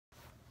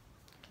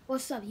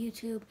What's up,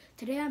 YouTube?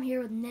 Today I'm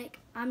here with Nick.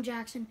 I'm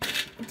Jackson,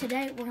 and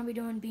today we're gonna be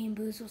doing Bean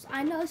Boozles.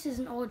 I know this is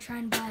an old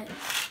trend, but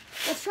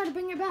let's try to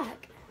bring it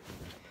back.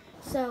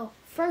 So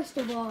first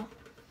of all,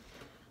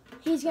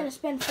 he's gonna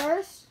spin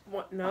first.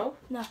 What? No.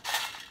 No.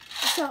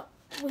 So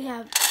we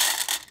have.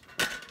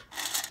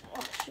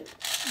 Oh shoot!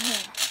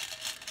 Here.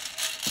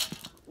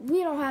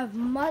 We don't have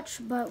much,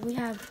 but we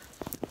have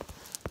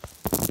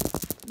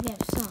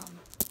some.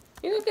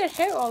 You gonna get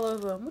hair all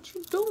over him. What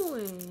you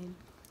doing?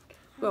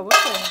 Bro, what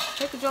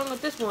the heck is wrong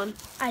with this one?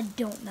 I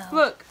don't know.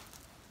 Look.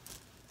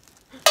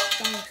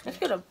 That's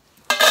gonna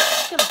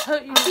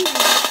hurt you.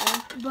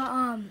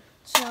 But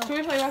so. Can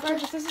we play rock,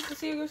 paper, scissors to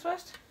see who goes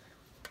first?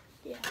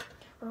 Yeah.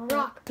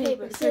 Rock,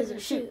 paper,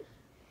 scissors, shoot.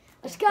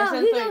 Let's go.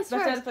 Who goes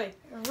first? Let's play.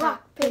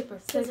 Rock, paper,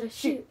 scissors,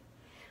 shoot.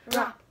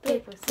 Rock,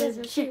 paper,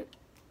 scissors, shoot.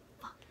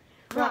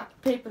 Rock,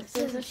 paper,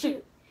 scissors,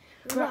 shoot.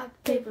 Rock,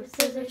 paper,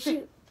 scissors,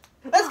 shoot.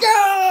 Let's go!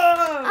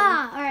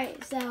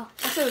 Alright, so.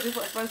 I said it was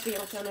just first thing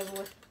I'll tell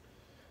everyone.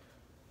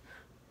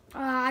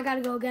 I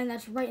gotta go again.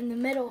 That's right in the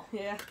middle.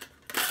 Yeah.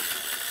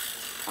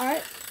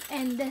 Alright,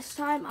 and this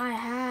time I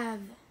have.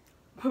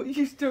 Oh,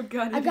 you still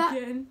got it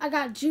again. I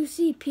got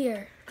juicy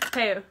pear.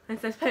 Pear. It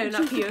says pear,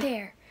 not juicy pear.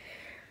 Pear.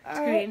 It's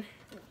Alright.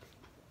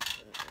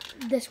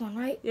 green. This one,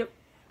 right? Yep.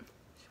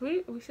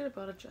 We should have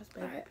brought a trash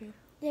bag up here.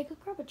 Yeah, go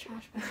grab a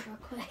trash bag real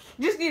quick.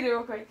 Just need it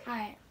real quick.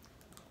 Alright.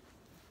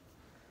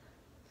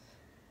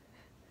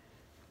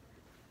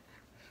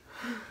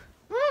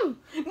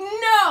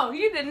 No,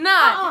 you did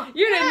not.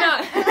 You did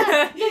not.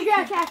 You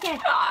grab trash can.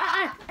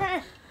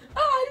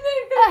 Oh,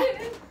 no.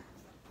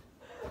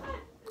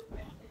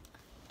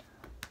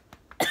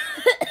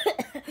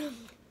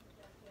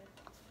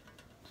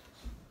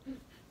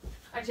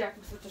 I jacked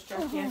myself this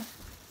trash can.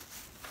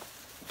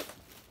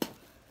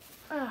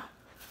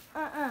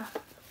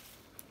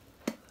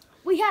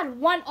 We had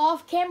one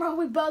off camera.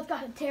 We both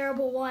got a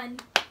terrible one.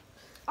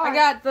 I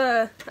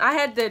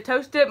had the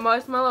toast dip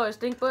marshmallow or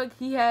stink bug.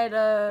 He had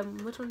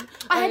which one?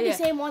 I had the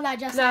same one that I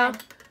just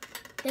had.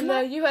 No,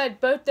 you had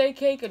birthday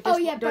cake or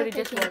just dirty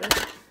birthday dishwater.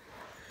 cake.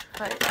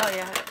 Oh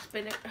yeah, I had to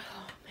spin it.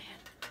 Oh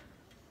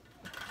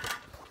man.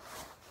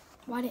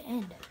 Why'd it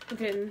end? You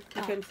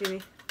couldn't see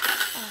me.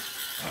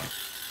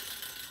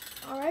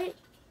 All right.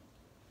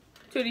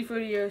 Tutti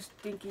Frutti or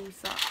stinky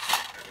socks.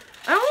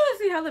 I don't want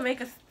to see how they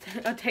make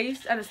a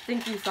taste out of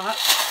stinky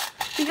socks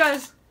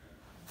because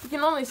you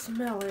can only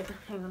smell it.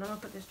 Hang on, I'm gonna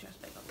put this trash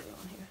bag over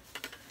on here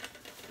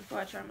before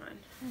I try mine.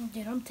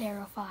 Dude, I'm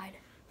terrified.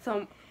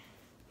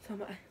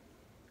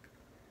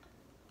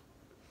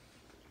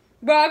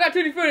 Bro, I got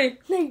Tutti Frutti.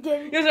 No, you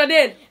didn't. Yes, I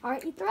did. All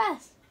right, eat the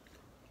rest.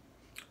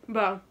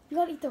 Bro, You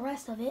gotta eat the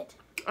rest of it.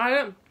 I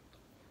am.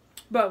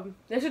 Bro,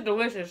 this is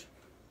delicious.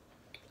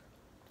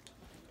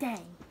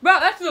 Dang. Bro,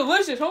 that's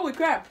delicious. Holy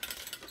crap.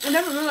 I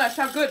never realized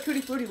how good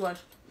Tutti Frutti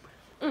was.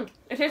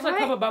 It tastes like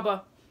Hubba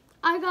Bubba.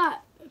 I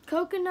got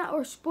coconut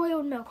or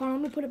spoiled milk. Hold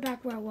on, let me put it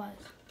back where I was.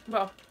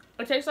 Bro,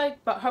 it tastes like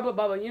Hubba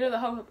Bubba. You know the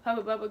Hubba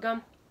Bubba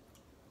gum?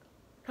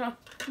 Huh?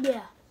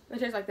 Yeah. It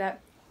tastes like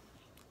that.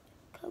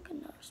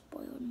 Coconut or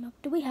spoiled milk.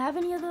 Do we have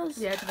any of those?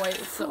 Yeah, it's white.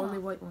 It's the only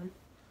white one.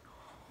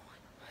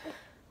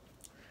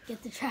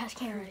 Get the trash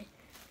can ready.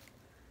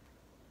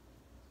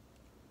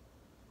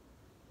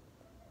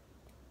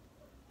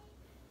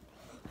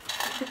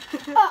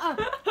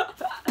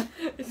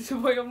 It's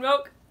spoiled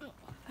milk.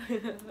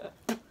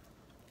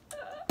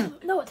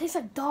 No, it tastes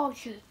like dog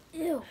shit.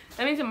 Ew.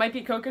 That means it might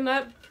be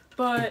coconut,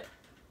 but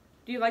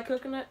do you like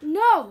coconut?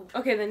 No.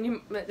 Okay, then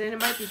it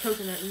might be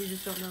coconut and you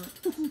just don't know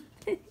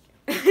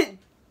it.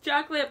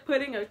 Chocolate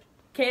pudding or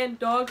canned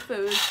dog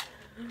food.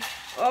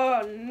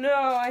 Oh no,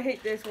 I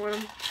hate this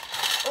one.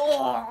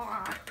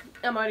 Oh,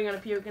 I'm already gonna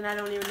puke and I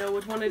don't even know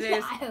which one it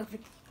is. I hope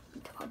it's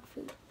dog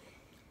food.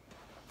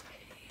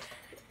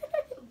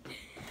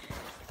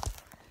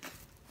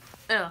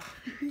 Ugh.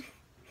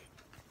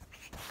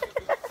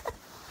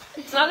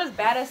 It's not as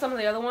bad as some of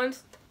the other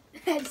ones,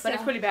 but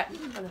it's pretty bad.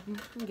 I'm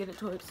gonna get it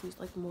to it so it's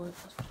like more.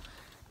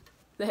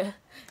 There.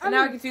 And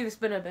now I can see the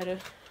spinner better.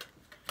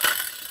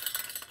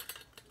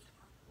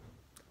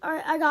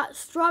 Alright, I got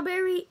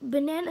strawberry,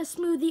 banana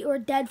smoothie, or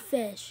dead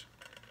fish.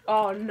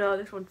 Oh no,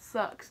 this one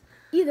sucks.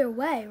 Either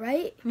way,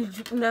 right?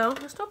 No,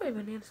 a strawberry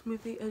banana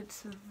smoothie.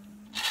 It's.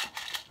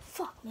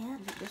 Fuck, man.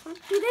 Is it this one?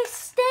 Do they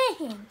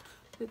stink?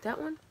 Is it that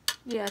one?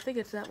 Yeah, I think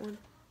it's that one.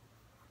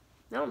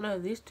 I don't know.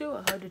 These two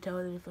are hard to tell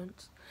the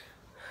difference.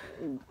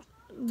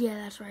 Yeah,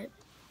 that's right.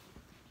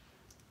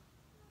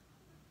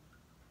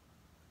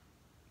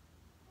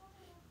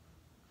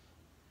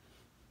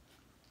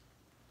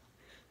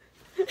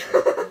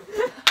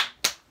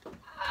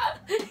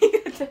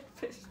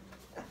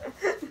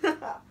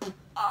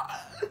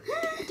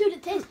 Dude,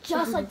 it tastes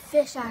just like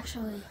fish,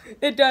 actually.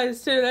 It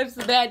does too. That's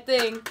the bad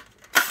thing.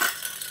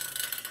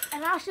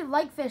 And I actually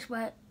like fish,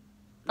 but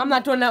I'm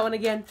not doing that one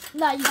again.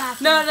 no, you have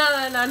to.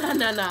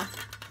 No.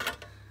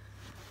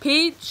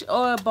 Peach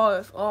or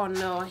barf? Oh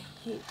no, I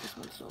hate this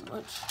one so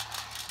much.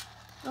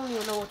 I don't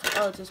even know what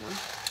to. Oh, it's this one.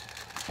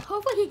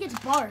 Hopefully he gets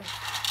barred.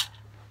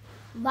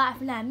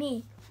 Laughing at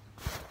me.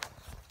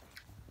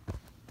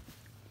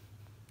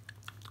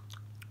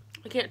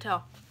 can't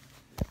tell.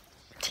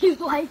 Do you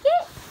like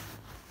it?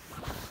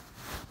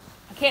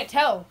 I can't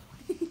tell.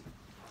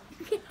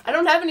 I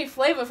don't have any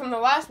flavor from the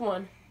last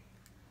one.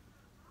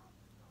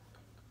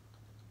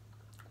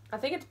 I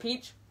think it's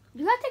peach.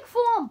 You gotta take a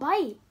full-on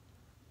bite.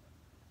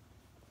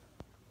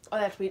 Oh,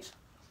 that's peach.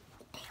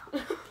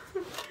 Damn.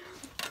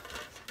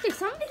 Dude,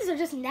 some of these are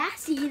just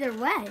nasty either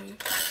way.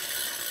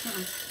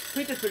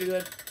 Peach is pretty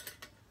good.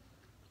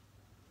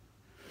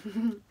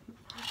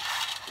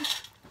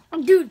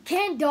 Dude,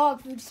 canned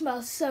dog food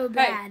smells so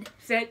bad. Hey,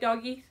 sit,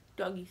 doggy.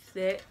 Doggy,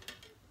 sit.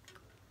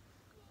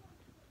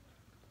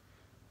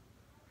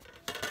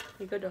 Here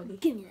you go, doggy.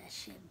 Give me that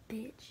shit,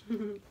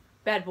 bitch.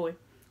 Bad boy.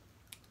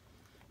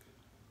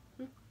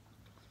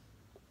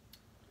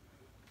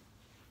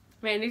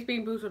 Man, these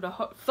bean boozled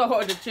are so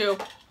hard to chew.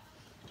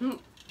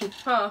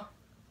 Huh.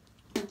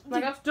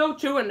 Like, I'm still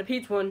chewing the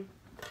peach one.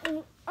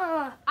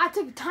 I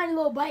took a tiny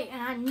little bite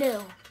and I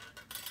knew.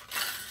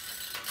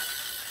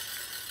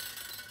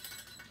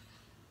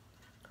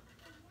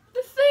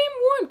 The same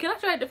one. Can I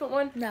try a different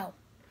one? No.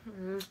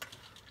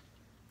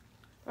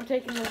 I'm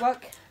taking the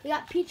luck. We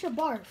got peach or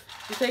barf.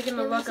 I'm taking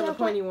the luck of the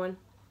pointy one.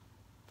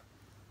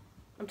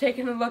 I'm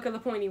taking the luck of the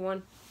pointy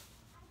one.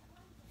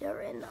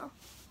 You're in though.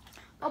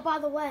 Oh, by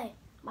the way,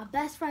 my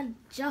best friend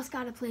just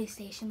got a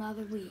PlayStation the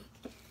other week.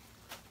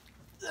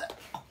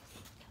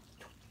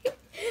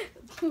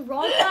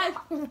 wrong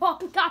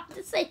time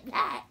to say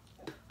that.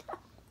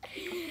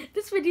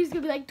 This video's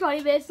gonna be like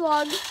 20 minutes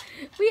long.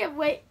 We have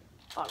Well,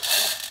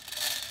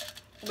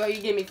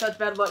 you gave me such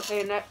bad luck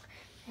saying that.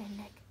 Hey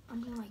Nick,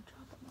 I'm gonna like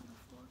drop them on the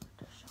floor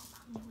to show them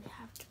how many we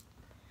have.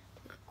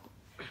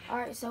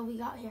 Alright, so we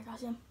got here,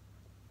 Cousin.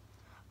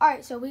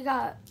 Alright, so we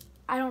got,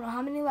 I don't know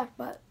how many left,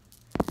 but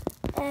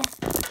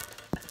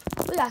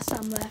we got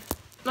some left.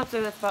 I'd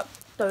say that's about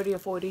 30 or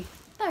 40.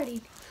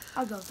 30.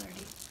 I'll go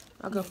 30.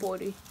 I'll go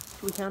 40.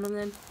 Should we count them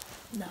then?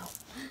 No.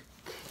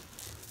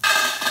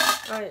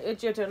 Alright,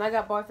 it's your turn. I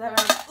got barf that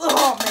round.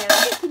 Oh, man.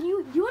 Can you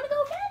wanna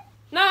go again?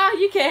 Nah,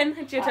 you can.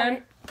 It's your turn.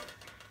 Right.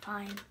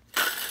 Fine.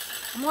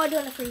 I'm only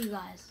doing it for you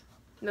guys.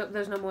 Nope,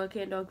 there's no more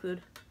canned dog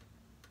food.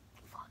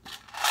 Fuck.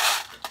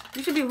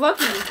 You should be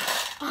lucky.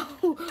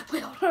 Oh,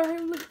 wait, hold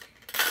on.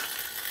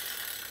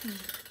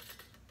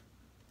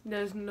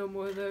 There's no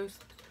more of those.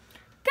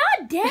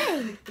 God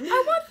dang!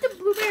 I want the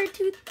blueberry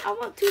tooth. I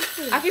want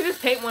toothpaste. I can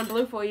just paint one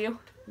blue for you.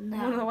 One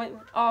of the No, white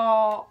ones.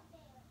 Oh.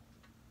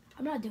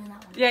 I'm not doing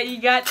that one. Yeah,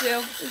 you got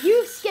to.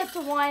 You skipped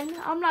one.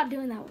 I'm not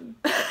doing that one.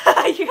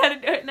 You gotta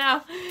do it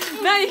now.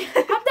 No, you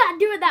I'm not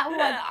doing that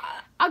one.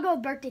 I'll go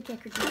with birthday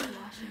cake or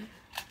dishwashing.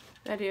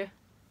 Idea.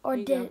 Or There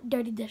you go.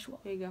 dirty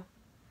dishwasher. There you go.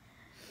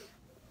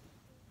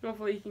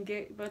 Hopefully you can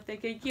get birthday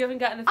cake. You haven't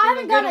gotten a I single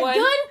haven't got good a one.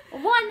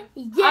 good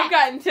one yet. I've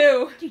gotten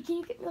 2. Dude, can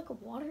you get me like a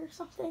water or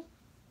something?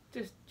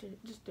 Just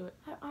do it.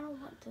 I don't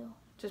want to.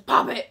 Just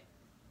pop it.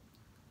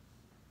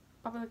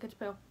 Pop it like it's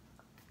pill.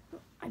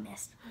 I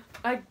missed.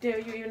 I dare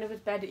you, even if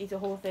it's bad, to eat the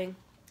whole thing.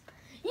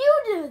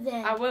 You do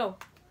then. I will.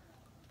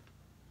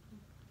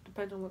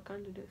 Depends on what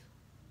kind it is.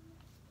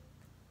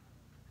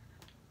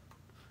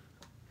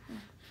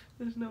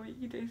 There's no way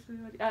you taste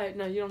it.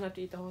 No, you don't have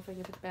to eat the whole thing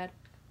if it's bad.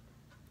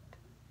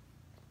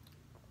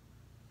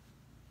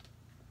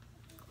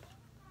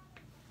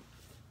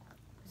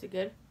 Is it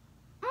good?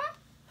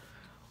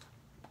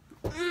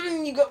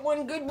 You got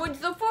one good one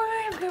so far.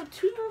 I've got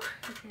 2.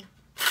 Okay.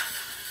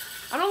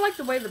 I don't like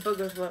the way the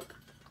boogers look.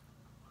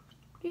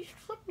 You should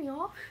flick me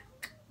off.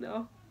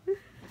 No.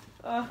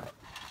 Oh,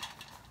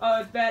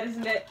 it's bad,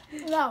 isn't it?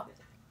 No.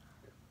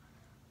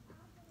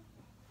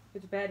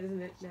 It's bad,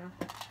 isn't it, now?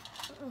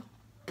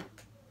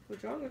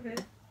 What's wrong with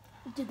it?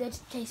 Dude, they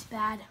just taste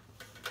bad.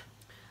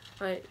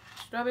 Alright,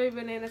 strawberry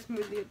banana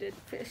smoothie or dead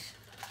fish.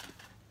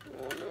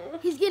 Oh no.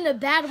 He's getting a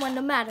bad one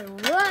no matter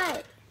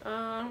what.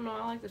 I don't know,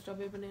 I like the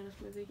strawberry banana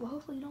smoothie. Well,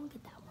 hopefully you don't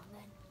get that one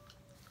then.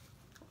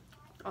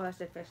 Oh, that's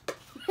dead fish.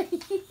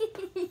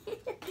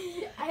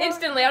 I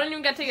Instantly, I don't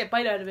even got to take a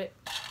bite out of it.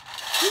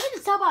 You can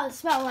just tell by the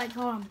smell, like,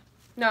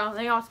 No,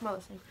 they all smell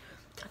the same.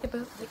 I can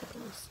barely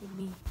see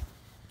me.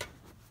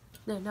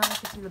 There, now I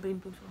can see the bean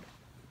boozled.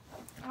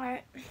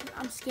 Alright,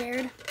 I'm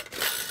scared.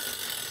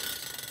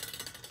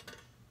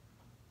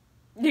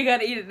 You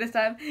gotta eat it this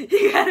time.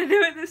 You gotta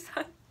do it this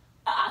time.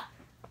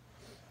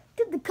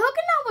 Dude, the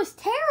coconut was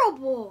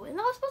terrible, and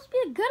that was supposed to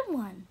be a good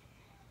one.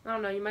 I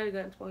don't know, you might have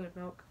gotten spoiled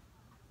milk.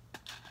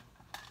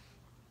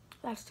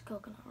 That's the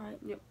coconut, right?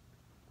 Yep.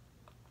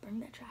 Bring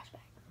that trash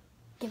bag.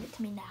 Give it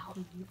to me now.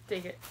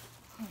 Take it.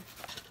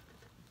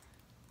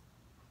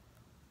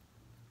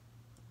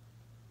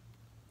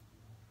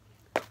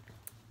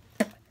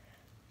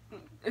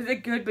 Is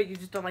it good, but you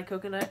just don't like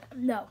coconut?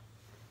 No.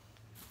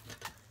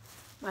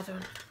 My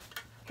turn.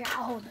 Here,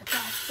 I'll hold the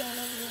trash can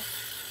over here.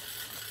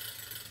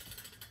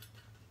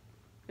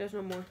 There's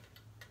no more.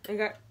 I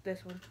got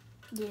this one.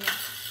 Yeah.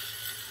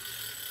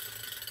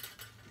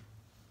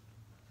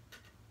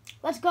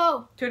 Let's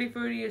go. Tutti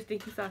Frutti or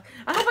Stinky Sock.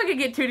 I hope I could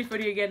get Tutti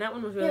Frutti again. That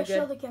one was really Here,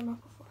 show good. the camera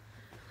before.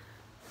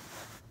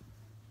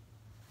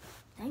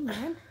 Dang,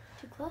 man.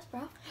 Too close. Plus,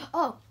 bro.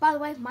 Oh, by the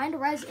way, Mind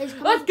Rez is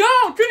coming. Let's go!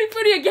 Tutti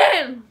Frutti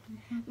again!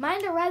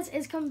 Mind Rez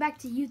is coming back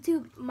to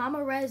YouTube.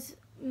 Mama Rez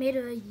made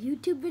a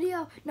YouTube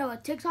video. No, a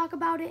TikTok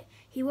about it.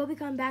 He will be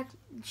coming back.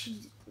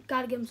 She's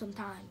got to give him some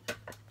time.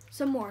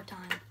 Some more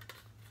time.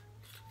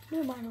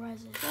 New Mind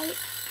Rez is, right?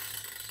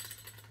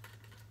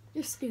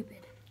 You're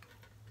stupid.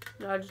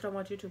 No, I just don't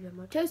watch YouTube that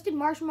much. Toasted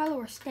marshmallow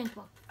or stink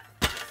bug?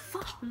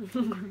 Fuck.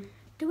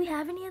 Do we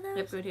have any of those?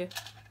 Yep, right here.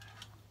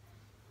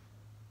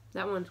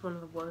 That one's one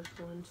of the worst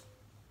ones.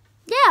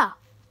 Yeah.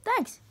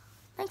 Thanks.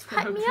 Thanks for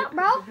hyping me up,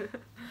 bro.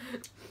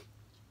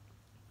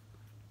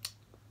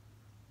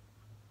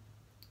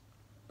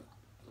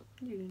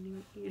 You didn't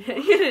even eat it.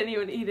 You didn't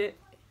even eat it.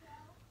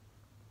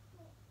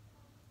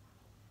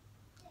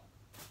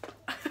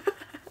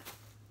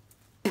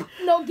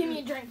 No, give me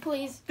a drink,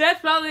 please.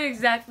 That's probably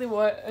exactly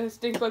what a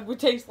stink bug would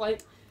taste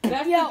like.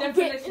 That's the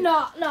definition.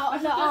 No.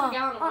 That's just a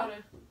gallon of water.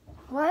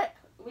 What?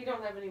 We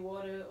don't have any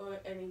water or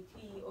any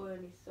tea or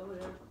any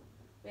soda.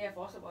 We have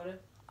faucet water.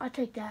 I'll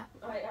take that.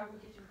 Alright, I'm gonna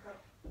get you a cup.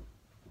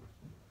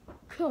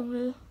 Kill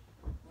me.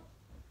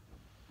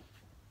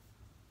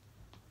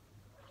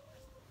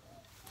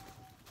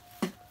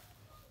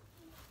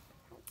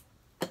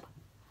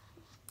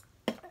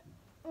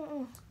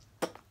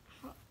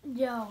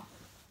 Yo.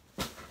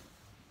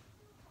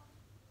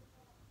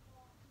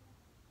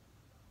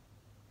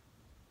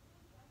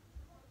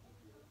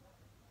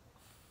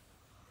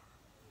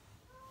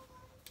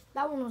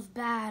 That one was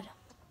bad.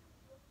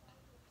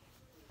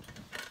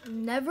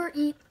 Never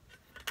eat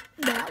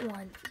that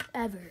one,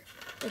 ever.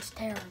 It's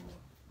terrible.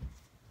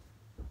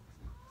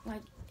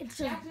 Like, it's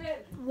just...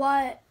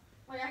 What?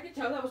 Like, I could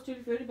tell that was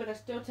Tutti Frutti, but I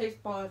still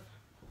taste barf.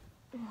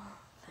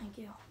 Thank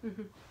you.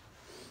 Mm-hmm.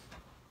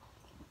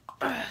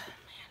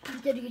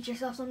 Did you get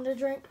yourself something to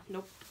drink?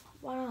 Nope.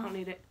 Why I not? don't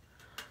need it.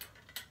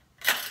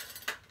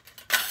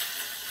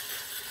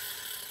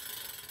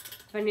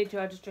 If I need to,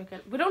 I'll just drink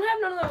it. We don't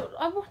have none of those.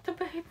 I want the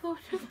baby blue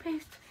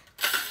toothpaste.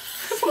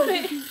 I want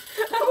it.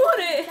 I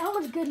want it. That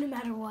one's good no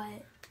matter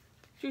what.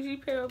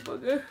 Sushi pear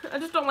booger. I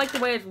just don't like the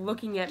way it's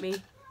looking at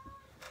me.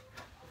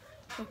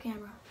 Show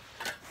camera.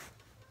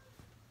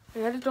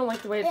 Yeah, I just don't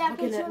like the way it's Hey,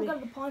 looking after at me. we go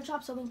to the pawn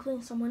shop so we can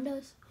clean some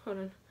windows. Hold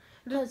on.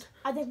 Because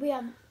I think we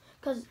have...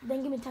 Because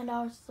then give me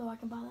 $10 so I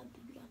can buy that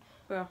BB gun.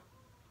 Well,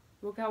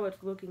 look how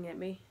it's looking at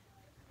me.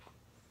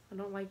 I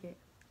don't like it.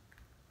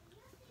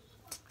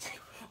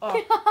 Oh.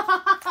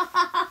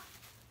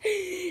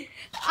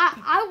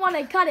 I want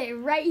to cut it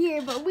right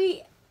here, but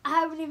I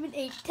haven't even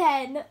ate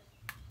 10.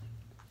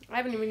 I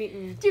haven't even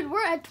eaten. Dude,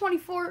 we're at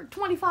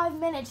 25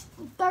 minutes,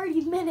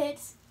 30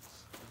 minutes.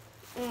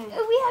 Mm.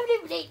 We haven't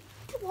even ate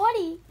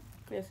 20.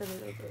 Yes, I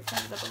think it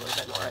comes up a little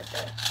bit more right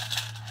there.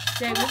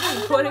 Dang, we've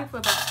been recording for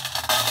about...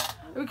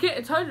 We can't,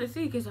 it's hard to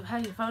see because of how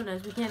your phone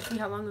is. We can't see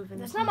how long we've been.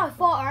 That's not my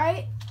fault,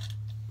 alright?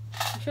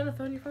 You shouldn't have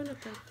thrown your phone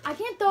up there. I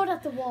can't throw it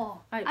at the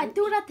wall. I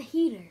threw it at the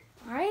heater,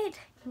 alright?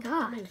 I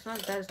God. mean, it's not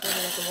as bad as throwing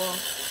it at the wall.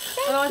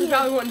 Thank Otherwise, you. it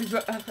probably wouldn't be,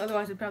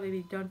 otherwise it'd probably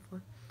be done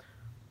for.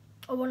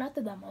 Oh, we're not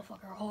that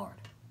motherfucker hard.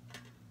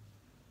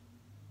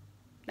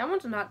 That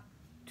one's not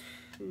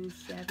too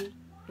shabby.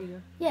 Here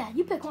you Yeah,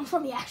 you pick one for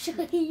me,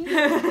 actually.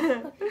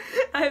 go.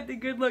 I have the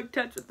good luck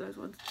touch with those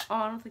ones. Oh,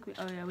 I don't think we...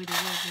 Oh, yeah, we did.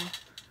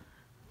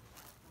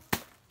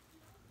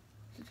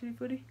 Is it Tutti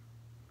Frutti?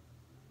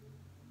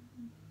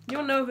 You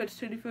don't know if it's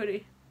Tutti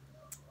Frutti.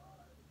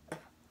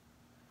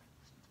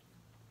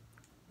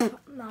 I'm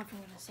not even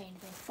gonna say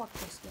anything. Fuck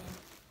this game.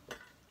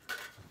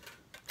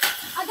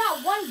 I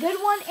got one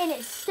good one and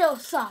it still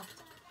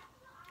sucked.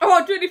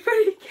 Oh, Tutti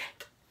Frutti!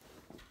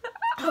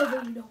 Oh,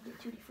 but you don't get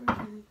Tutti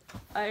Frutti.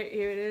 Alright,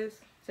 here it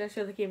is. Should I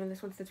show the game in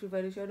this one since we've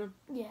already showed them?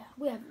 Yeah,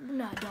 we have.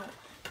 No, I don't.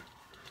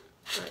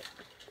 Alright.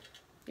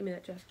 Give me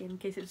that trash can in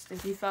case it's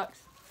stinky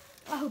socks.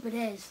 I hope it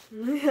is.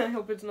 I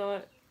hope it's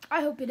not.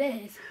 I hope it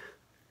is.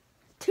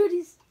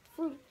 Tutti's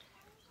fruit.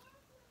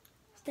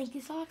 Stinky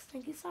socks,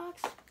 stinky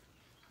socks.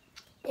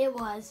 It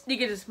was. You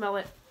get to smell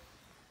it.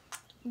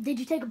 Did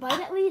you take a bite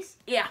at least?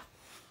 Yeah.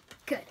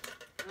 Good.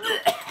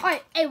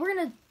 Alright, hey, we're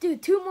gonna do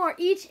 2 more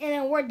each and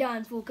then we're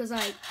done, fool, because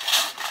like...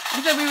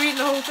 You said we were eating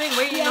the whole thing.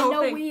 We're eating the whole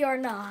thing. No, we are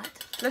not.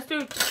 Let's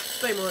do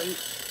 3 more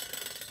each.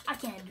 I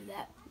can't do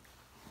that.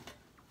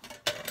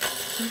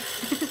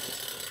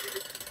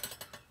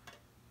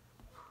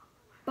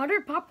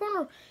 Buttered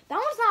popcorn, that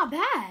one's not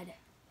bad.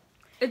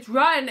 It's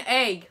rotten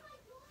egg.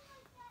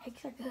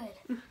 Eggs are good.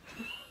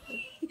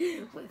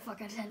 Wait,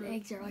 fuck, I said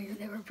eggs earlier.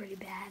 They were pretty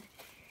bad.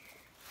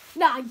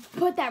 Nah,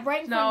 put that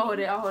right in No, front I'll of hold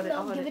me. it. I'll hold it. No,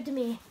 I'll hold give it to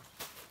me.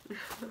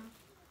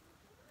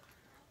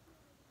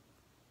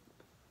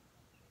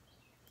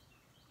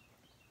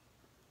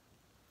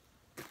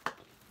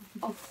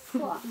 Oh,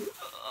 fuck.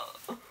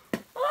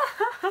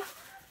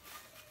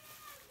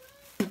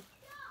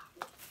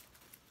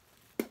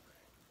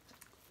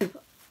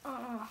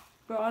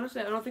 But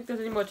honestly, I don't think there's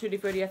any more Tutti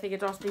Frutti. I think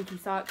it's all stinky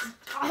socks.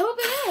 I hope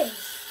it is.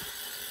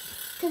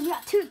 Because you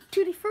got 2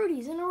 Tutti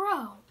Fruttis in a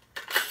row.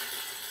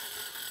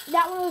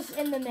 That one was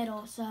in the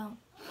middle, so.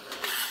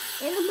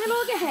 In the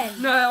middle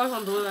again. No, that was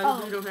on blue.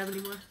 Oh. We don't have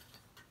any more.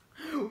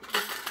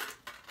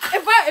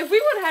 If we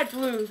would have had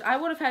blues, I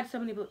would have had so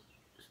many blues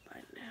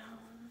by now.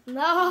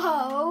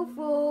 No,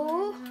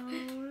 fool.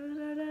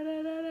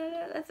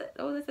 That's it.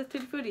 Oh, that's a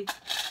Tutti Frutti.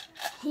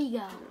 Here you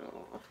go.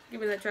 Oh,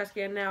 give me that trash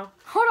can now.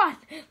 Hold on.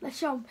 Let's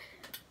show them.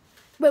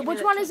 Wait, Give me which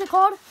that one is it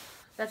called?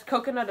 That's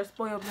coconut or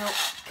spoiled milk.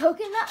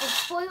 Coconut or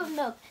spoiled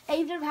milk. Hey,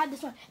 you've never had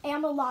this one. Hey,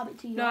 I'm going to lob it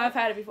to you. No, I've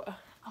had it before.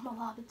 I'm going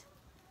to lob it.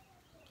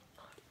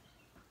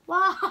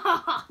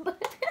 Lob.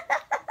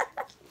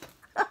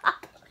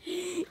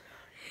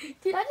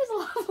 Dude, I just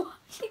love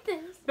watching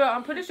this. No,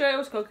 I'm pretty sure it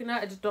was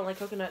coconut. I just don't like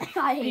coconut.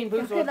 I being hate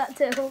boozled. coconut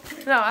too.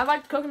 No, I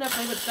like coconut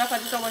flavored stuff. I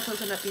just don't like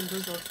coconut being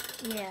boozled.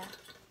 Yeah.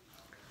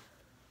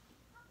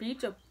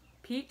 Peach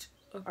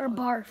Or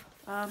barf.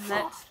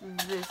 That's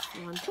this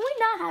one. Can we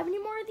not have any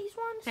more of these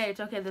ones? Hey, it's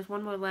okay. There's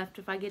one more left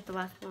if I get the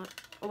last one.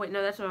 Oh, wait.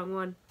 No, that's the wrong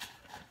one.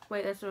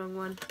 Wait, that's the wrong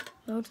one.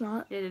 No, it's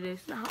not. Yeah, it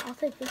is. No, I'll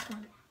take this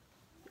one.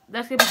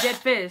 That's going to be dead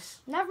fish.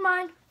 Never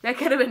mind. That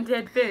could have been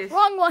dead fish.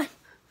 Wrong one.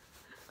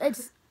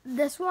 It's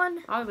this one.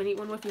 I'll even eat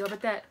one with you. How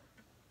about that?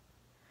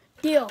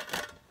 Deal.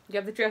 You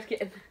have the trash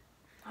can.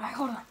 Alright,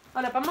 hold on.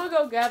 Hold up. I'm going to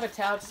go grab a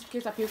towel just in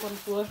case I puke on the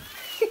floor.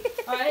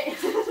 Alright?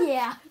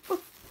 Yeah.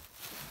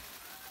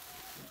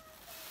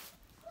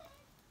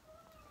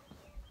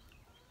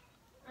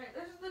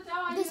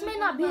 This may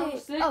not be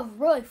a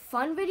really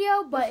fun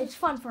video, but it's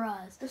fun for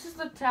us. This is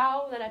the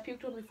towel that I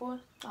puked on before.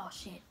 Oh,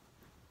 shit.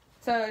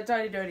 So it's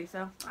already dirty,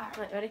 so. Alright.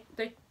 Alright, ready?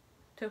 3,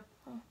 2,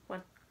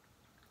 1.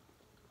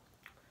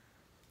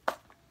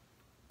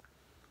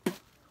 Is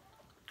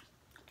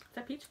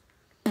that peach?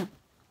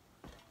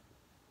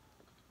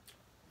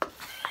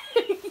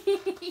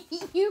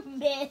 You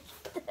missed.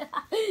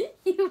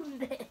 You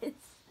missed.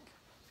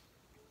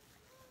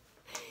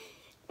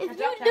 If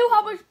you knew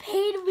how much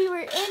pain we were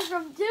in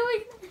from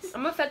doing this.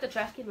 I'm gonna set the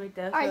trash can right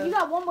there. Alright, you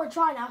got one more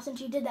try now since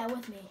you did that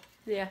with me.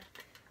 Yeah.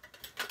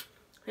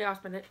 Here, I'll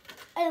spin it.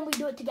 And then we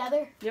do it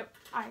together? Yep.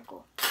 Alright,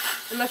 cool.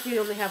 Unless we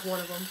only have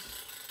one of them.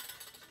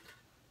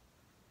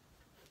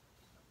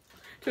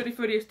 Tutti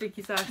Frutti or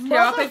sticky sauce. Here,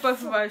 I'll pick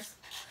both of ours.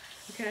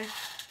 Okay.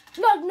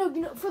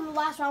 No, for the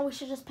last round, we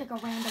should just pick a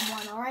random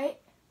one, alright?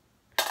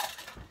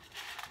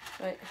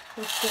 Right,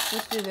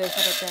 let's do this.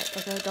 How about that?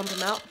 Okay, dump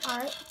them out.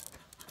 Alright.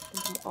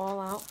 Dump them all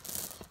out.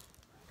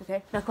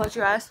 Okay, now close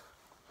your eyes.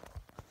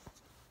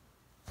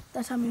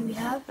 That's how many we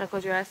have. Now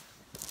close your eyes.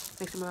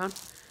 Mix them around.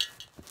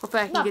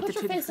 Hopefully I can get the put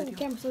your Tutti face in the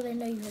Frutti. camera so they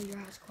know you have your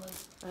eyes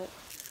closed. Right.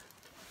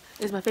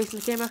 Is my face in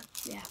the camera?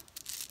 Yeah.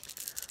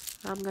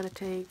 I'm gonna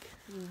take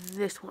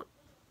this one.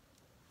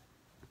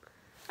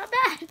 Not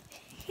bad.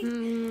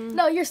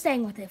 No, you're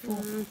staying with it,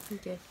 fool.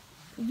 Okay.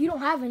 You don't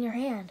have it in your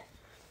hand.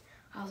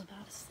 I was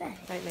about to say.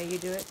 Right, now you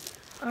do it.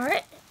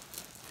 Alright.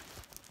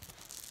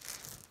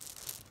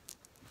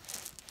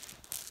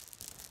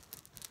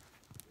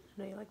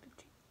 I know you like the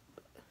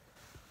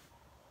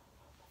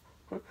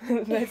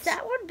Is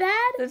that one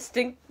bad? The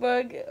stink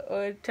bug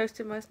or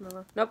toasted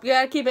marshmallow. Nope, you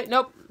gotta keep it.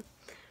 Nope.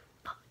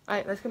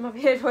 Alright, let's come over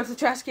here towards the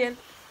trash can.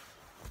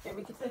 And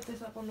we can set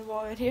this up on the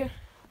wall right here.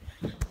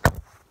 I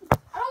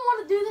don't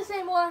want to do this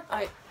anymore.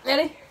 Alright,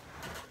 ready?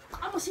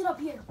 I'm gonna sit up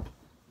here.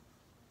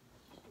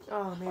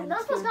 Oh man. None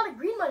of us got a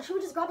green one. Should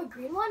we just grab a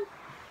green one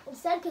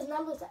instead? Because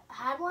none of us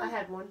had one. I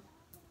had one.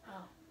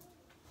 Oh.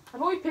 How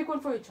about we pick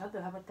one for each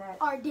other? How about that?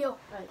 Alright, deal.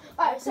 Right.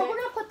 Alright, so we're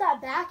gonna put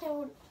that back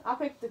and I'll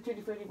pick the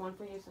Tutti Frutti one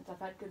for you since I've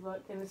had good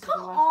luck. And this come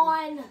is the last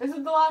on. one. This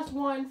is the last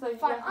one, so you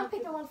Fine, guys I'm have to-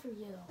 picking one for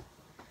you.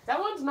 That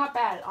one's not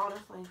bad,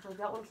 honestly. Like,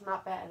 that one's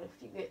not bad.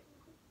 If you get,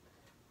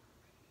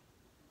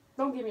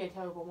 don't give me a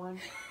terrible one.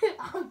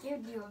 I'll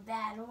give you a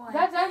bad one.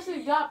 That's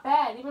actually not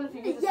bad, even if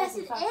you get the Yes,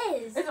 second it time.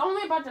 is. It's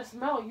only about the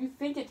smell. You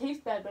think it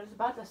tastes bad, but it's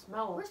about the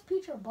smell. Where's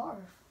peach or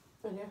barf?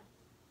 In here.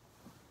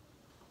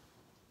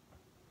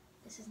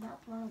 This is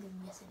not one of them.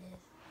 Yes, it is.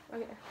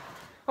 Okay.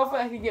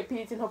 Hopefully I can get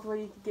peach, and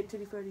hopefully you can get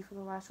Tutti Frutti for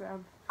the last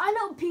round. I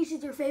know peach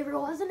is your favorite,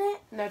 wasn't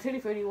it? No, Tutti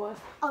Frutti was.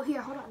 Oh,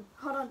 here, hold on.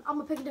 I'm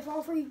gonna pick a different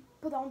one for you.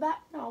 Put that one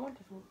back. No, I want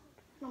this one.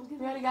 No, I'm We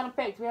giving already got them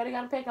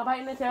picked. I'm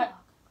biting into it.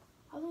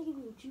 I was gonna give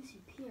you a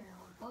juicy pear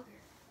or bugger.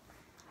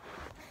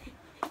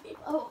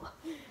 Oh,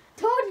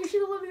 told you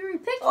should have let me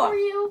repick for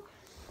you.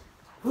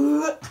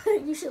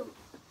 You should.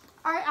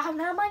 All right, I haven't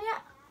had mine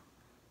yet.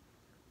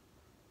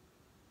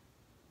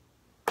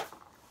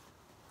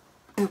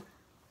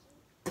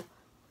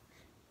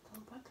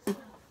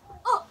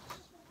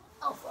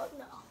 Oh fuck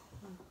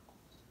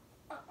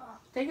no.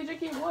 Take a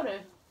drink of your water.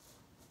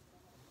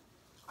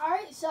 All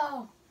right,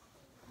 so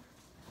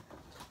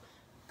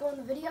go in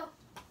the video.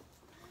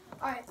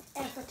 All right,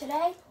 and for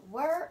today,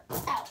 we're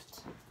out.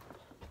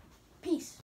 Peace.